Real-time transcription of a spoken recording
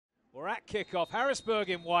We're at kickoff. Harrisburg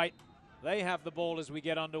in white. They have the ball as we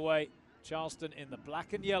get underway. Charleston in the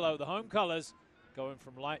black and yellow, the home colors, going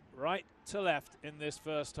from right to left in this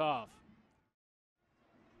first half.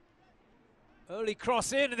 Early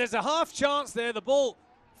cross in, and there's a half chance there. The ball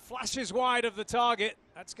flashes wide of the target.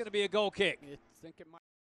 That's going to be a goal kick.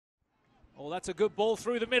 Oh, that's a good ball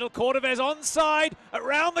through the middle. Cordoves onside,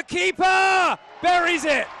 around the keeper, buries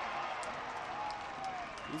it.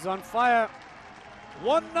 He's on fire.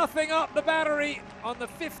 1-0 up the Battery on the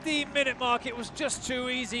 15-minute mark. It was just too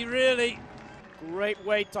easy, really. Great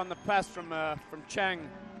weight on the pass from Chang.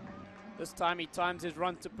 This time he times his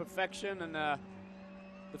run to perfection and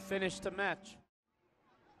the finish to match.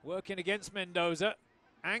 Working against Mendoza,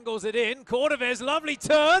 angles it in. Cordoves, lovely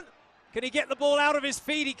turn. Can he get the ball out of his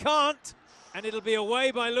feet? He can't, and it'll be away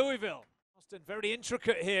by Louisville. Austin, very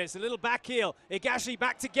intricate here. It's a little back heel. Higashi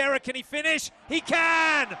back to Guerra. Can he finish? He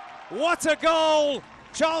can! What a goal!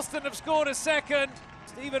 Charleston have scored a second.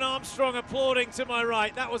 Stephen Armstrong applauding to my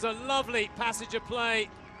right. That was a lovely passage of play,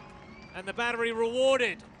 and the Battery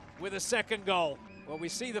rewarded with a second goal. Well, we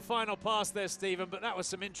see the final pass there, Stephen, but that was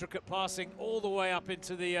some intricate passing all the way up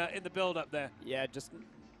into the in the build-up there. Yeah, just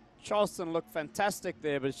Charleston looked fantastic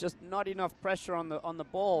there, but it's just not enough pressure on the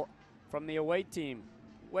ball from the away team.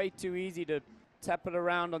 Way too easy to tap it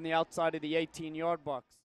around on the outside of the 18-yard box.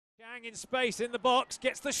 Chang in space in the box,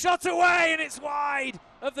 gets the shot away, and it's wide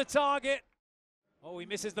of the target. Oh, he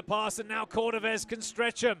misses the pass, and now Cordoves can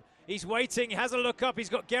stretch him. He's waiting, he has a look up, he's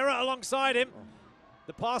got Guerra alongside him.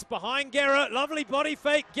 The pass behind Guerra, lovely body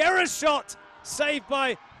fake. Guerra's shot, saved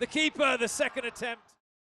by the keeper, the second attempt.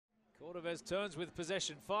 Cordoves turns with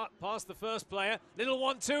possession, far past the first player. Little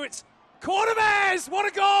 1-2, it's Cordoves! What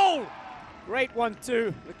a goal! Great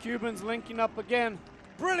 1-2, the Cubans linking up again.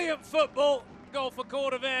 Brilliant football, goal for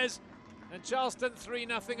Cordoves, and Charleston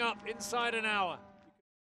 3-0 up inside an hour.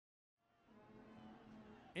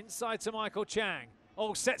 Inside to Michael Chang.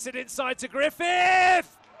 Oh, sets it inside to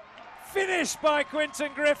Griffith! Finished by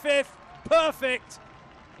Quentin Griffith, perfect.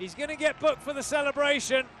 He's going to get booked for the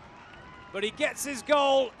celebration, but he gets his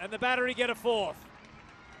goal, and the Battery get a fourth.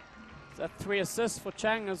 Is that 3 assists for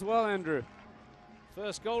Chang as well, Andrew?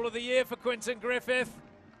 First goal of the year for Quentin Griffith.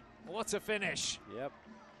 What a finish. Yep.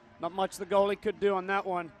 Not much the goalie could do on that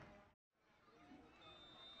one.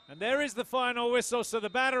 And there is the final whistle, so the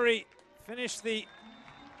Battery finish the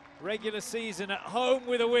regular season at home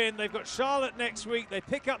with a win. They've got Charlotte next week. They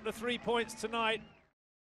pick up the 3 points tonight.